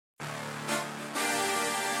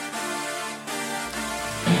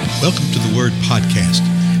Welcome to the Word Podcast.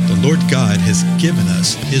 The Lord God has given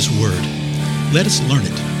us His Word. Let us learn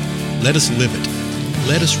it. Let us live it.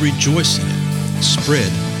 Let us rejoice in it.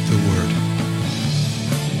 Spread the Word.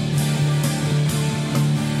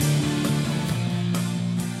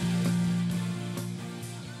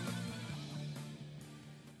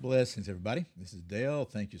 Blessings, everybody. This is Dale.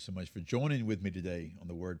 Thank you so much for joining with me today on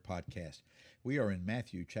the Word Podcast. We are in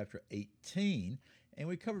Matthew chapter 18, and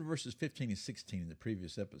we covered verses 15 and 16 in the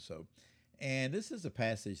previous episode. And this is a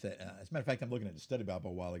passage that, as a matter of fact, I'm looking at the study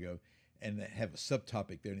Bible a while ago, and they have a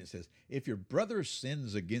subtopic there, and it says, if your brother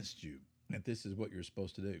sins against you, that this is what you're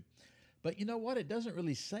supposed to do. But you know what? It doesn't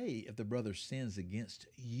really say if the brother sins against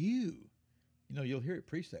you. You know, you'll hear it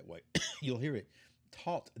preached that way. You'll hear it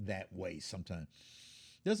taught that way sometimes.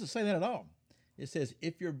 It doesn't say that at all. It says,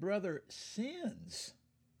 if your brother sins.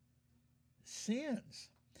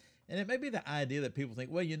 And it may be the idea that people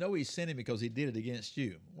think, well, you know he's sinning because he did it against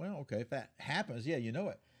you. Well, okay, if that happens, yeah, you know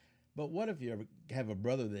it. But what if you ever have a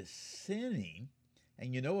brother that's sinning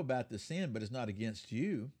and you know about the sin, but it's not against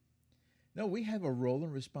you? No, we have a role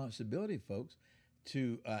and responsibility, folks,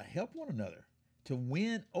 to help one another, to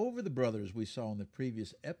win over the brothers we saw in the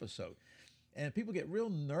previous episode. And people get real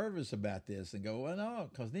nervous about this and go, well, no,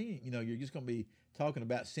 because then, you know, you're just going to be talking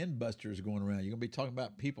about sin busters going around. You're going to be talking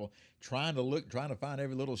about people trying to find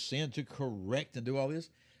every little sin to correct and do all this.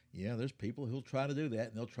 Yeah, there's people who'll try to do that,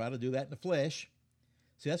 and they'll try to do that in the flesh.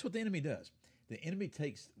 See, that's what the enemy does. The enemy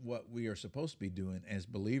takes what we are supposed to be doing as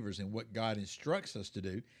believers and what God instructs us to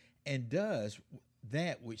do and does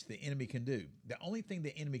that which the enemy can do. The only thing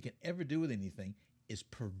the enemy can ever do with anything is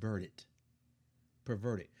pervert it.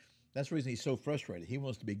 Pervert it. That's the reason he's so frustrated. He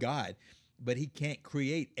wants to be God, but he can't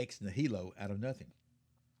create ex nihilo out of nothing.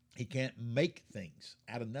 He can't make things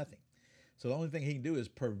out of nothing. So the only thing he can do is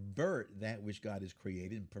pervert that which God has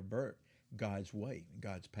created and pervert God's way,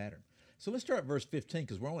 God's pattern. So let's start at verse 15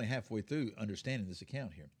 because we're only halfway through understanding this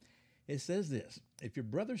account here. It says this, if your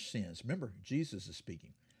brother sins, remember Jesus is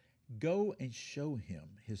speaking, go and show him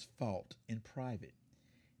his fault in private.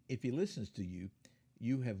 If he listens to you,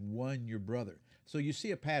 you have won your brother. So you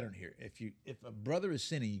see a pattern here. If a brother is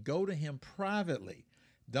sinning, you go to him privately.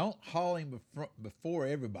 Don't haul him before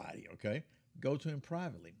everybody, okay? Go to him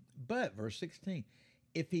privately. But, verse 16,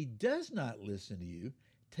 if he does not listen to you,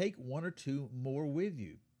 take one or two more with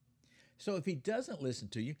you. So if he doesn't listen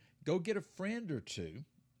to you, go get a friend or two,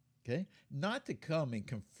 okay? Not to come and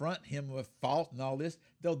confront him with fault and all this,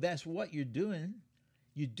 though that's what you're doing.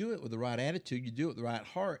 You do it with the right attitude. You do it with the right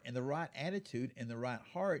heart. And the right attitude and the right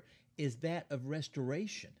heart is that of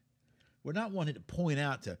restoration. We're not wanting to point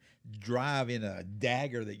out to drive in a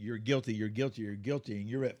dagger that you're guilty, and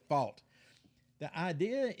you're at fault. The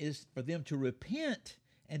idea is for them to repent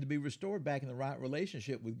and to be restored back in the right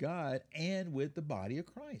relationship with God and with the body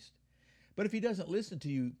of Christ. But if he doesn't listen to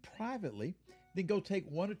you privately, then go take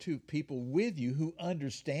one or two people with you who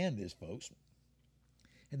understand this, folks.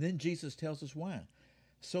 And then Jesus tells us why.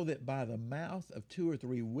 So that by the mouth of two or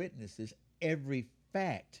three witnesses, every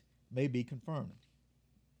fact may be confirmed.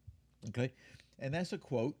 Okay? And that's a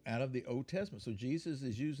quote out of the Old Testament. So Jesus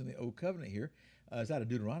is using the Old Covenant here, it's out of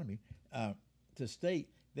Deuteronomy, to state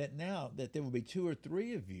that now that there will be two or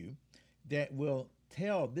three of you that will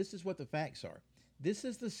tell this is what the facts are. This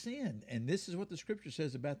is the sin, and this is what the Scripture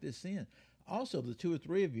says about this sin. Also, the two or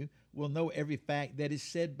three of you will know every fact that is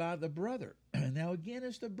said by the brother. Now, again,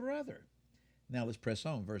 it's the brother. Now, let's press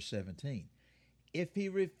on, verse 17. If he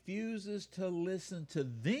refuses to listen to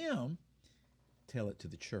them, tell it to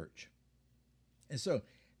the church. And so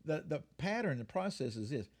the pattern, the process is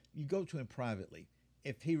this. You go to him privately.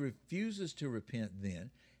 If he refuses to repent then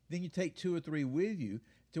you take two or three with you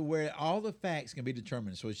to where all the facts can be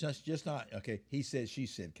determined. So it's just not, okay, he said, she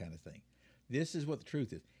said kind of thing. This is what the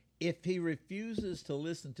truth is. If he refuses to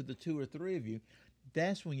listen to the two or three of you,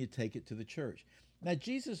 that's when you take it to the church. Now,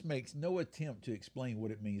 Jesus makes no attempt to explain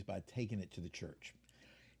what it means by taking it to the church.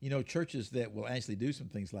 You know, churches that will actually do some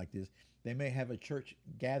things like this, they may have a church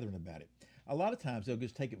gathering about it. A lot of times they'll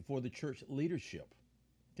just take it before the church leadership.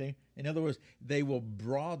 Okay? In other words, they will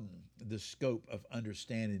broaden the scope of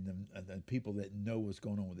understanding them, the people that know what's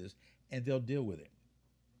going on with this, and they'll deal with it.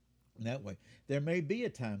 And that way, there may be a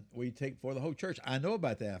time where you take it before the whole church. I know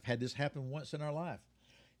about that. I've had this happen once in our life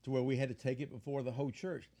to where we had to take it before the whole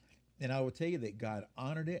church. And I will tell you that God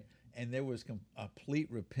honored it, and there was complete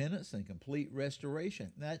repentance and complete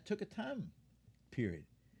restoration. Now, it took a time period.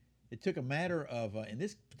 It took a matter of, in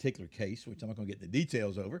this particular case, which I'm not going to get the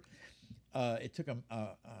details over, it took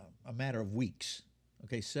a matter of weeks,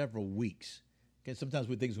 okay, several weeks. Okay, sometimes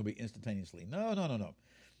we think it's going to be instantaneously. No.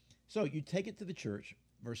 So you take it to the church.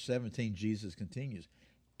 Verse 17, Jesus continues.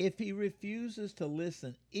 If he refuses to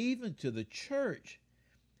listen even to the church,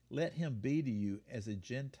 let him be to you as a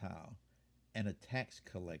Gentile and a tax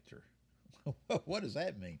collector. What does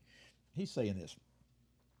that mean? He's saying this.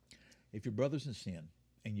 If your brother's in sin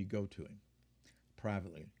and you go to him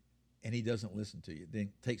privately and he doesn't listen to you, then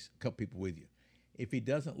take a couple people with you. If he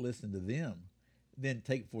doesn't listen to them, then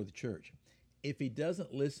take it for the church. If he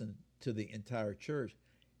doesn't listen to the entire church,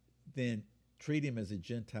 then treat him as a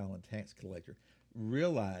Gentile and tax collector.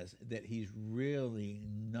 Realize that he's really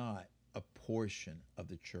not a portion of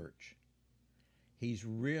the church. He's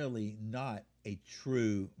really not a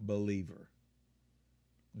true believer.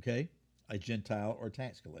 Okay? A Gentile or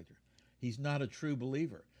tax collector. He's not a true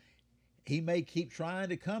believer. He may keep trying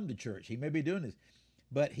to come to church. He may be doing this,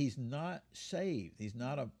 but he's not saved. He's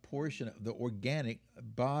not a portion of the organic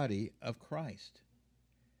body of Christ.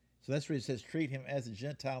 So that's where it says treat him as a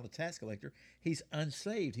Gentile and a tax collector. He's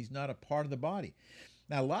unsaved. He's not a part of the body.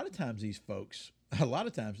 Now, a lot of times these folks,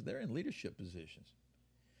 they're in leadership positions.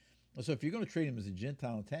 So if you're going to treat him as a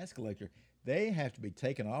Gentile and tax collector, they have to be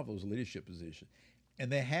taken off those leadership positions.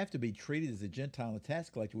 And they have to be treated as a Gentile and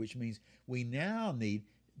tax collector, which means we now need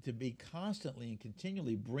to be constantly and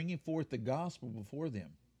continually bringing forth the gospel before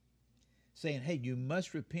them, saying, hey, you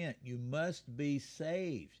must repent. You must be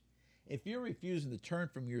saved. If you're refusing to turn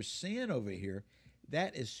from your sin over here,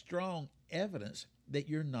 that is strong evidence that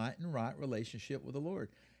you're not in right relationship with the Lord.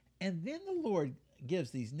 And then the Lord gives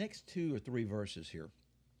these next 2 or 3 verses here,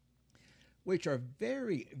 which are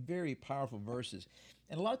very, very powerful verses.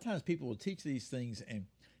 And a lot of times people will teach these things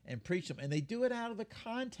and preach them, and they do it out of the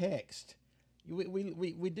context.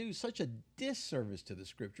 We do such a disservice to the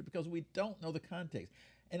Scripture because we don't know the context.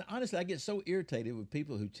 And honestly, I get so irritated with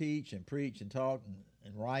people who teach and preach and talk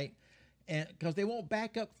and write, and because they won't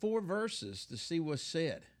back up 4 verses to see what's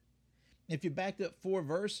said. If you backed up 4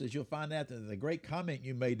 verses, you'll find out that the great comment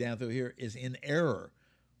you made down through here is in error,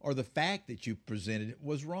 or the fact that you presented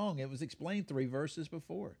was wrong. It was explained 3 verses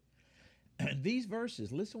before. And these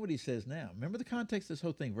verses, listen to what he says now. Remember the context of this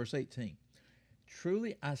whole thing, verse 18.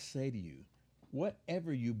 Truly I say to you,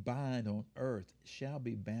 whatever you bind on earth shall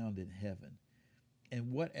be bound in heaven,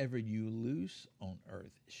 and whatever you loose on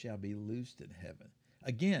earth shall be loosed in heaven.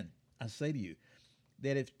 Again, I say to you,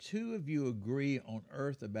 that if 2 of you agree on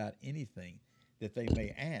earth about anything that they may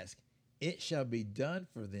ask, it shall be done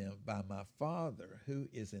for them by my Father who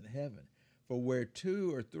is in heaven. For where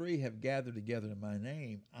 2 or 3 have gathered together in my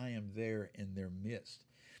name, I am there in their midst.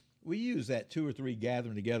 We use that 2 or 3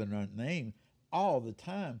 gathering together in our name all the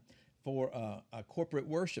time for a corporate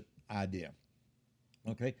worship idea,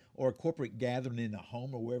 okay? Or a corporate gathering in a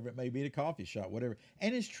home or wherever it may be, at a coffee shop, whatever.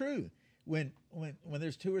 And it's true. When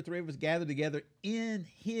there's 2 or 3 of us gathered together in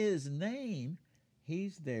his name,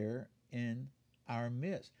 he's there in our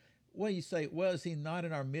midst. Well, you say, well, is he not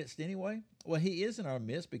in our midst anyway? Well, he is in our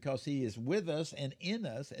midst because he is with us and in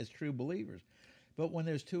us as true believers. But when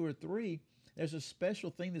there's 2 or 3, there's a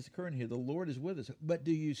special thing that's occurring here. The Lord is with us. But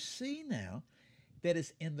do you see now that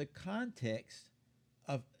it's in the context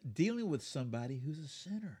of dealing with somebody who's a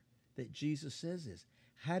sinner that Jesus says this?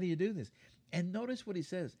 How do you do this? And notice what he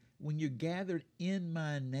says, when you're gathered in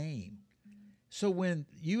my name. So when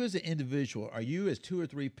you as an individual, or you as 2 or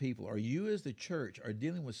 3 people, or you as the church are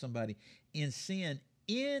dealing with somebody in sin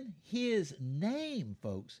in his name,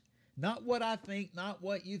 folks, not what I think, not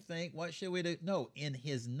what you think, what should we do? No, in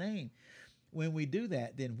his name. When we do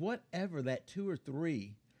that, then whatever that 2 or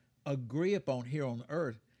 3 agree upon here on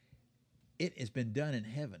earth, it has been done in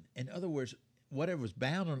heaven. In other words, whatever was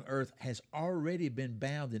bound on earth has already been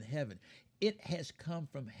bound in heaven. It has come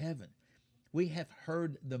from heaven. We have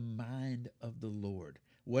heard the mind of the Lord.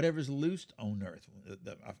 Whatever's loosed on earth,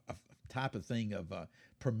 a type of thing of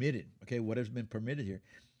permitted, okay, whatever's been permitted here,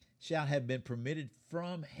 shall have been permitted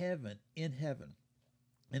from heaven, in heaven.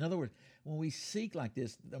 In other words, when we seek like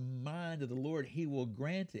this, the mind of the Lord, he will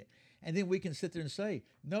grant it. And then we can sit there and say,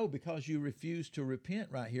 no, because you refuse to repent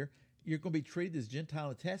right here, you're going to be treated as Gentile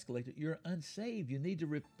and tax collector. You're unsaved. You need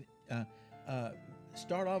to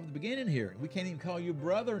start off at the beginning here. We can't even call you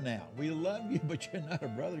brother now. We love you, but you're not a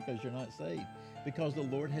brother because you're not saved, because the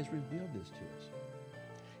Lord has revealed this to us.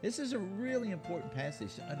 This is a really important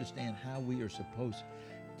passage to understand how we are supposed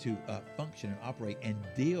to function and operate and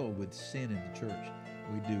deal with sin in the church.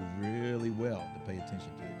 We do really well to pay attention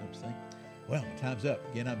to it, don't you think? Well, time's up.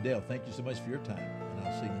 Again, I'm Dale. Thank you so much for your time, and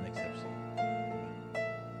I'll see you in the next episode.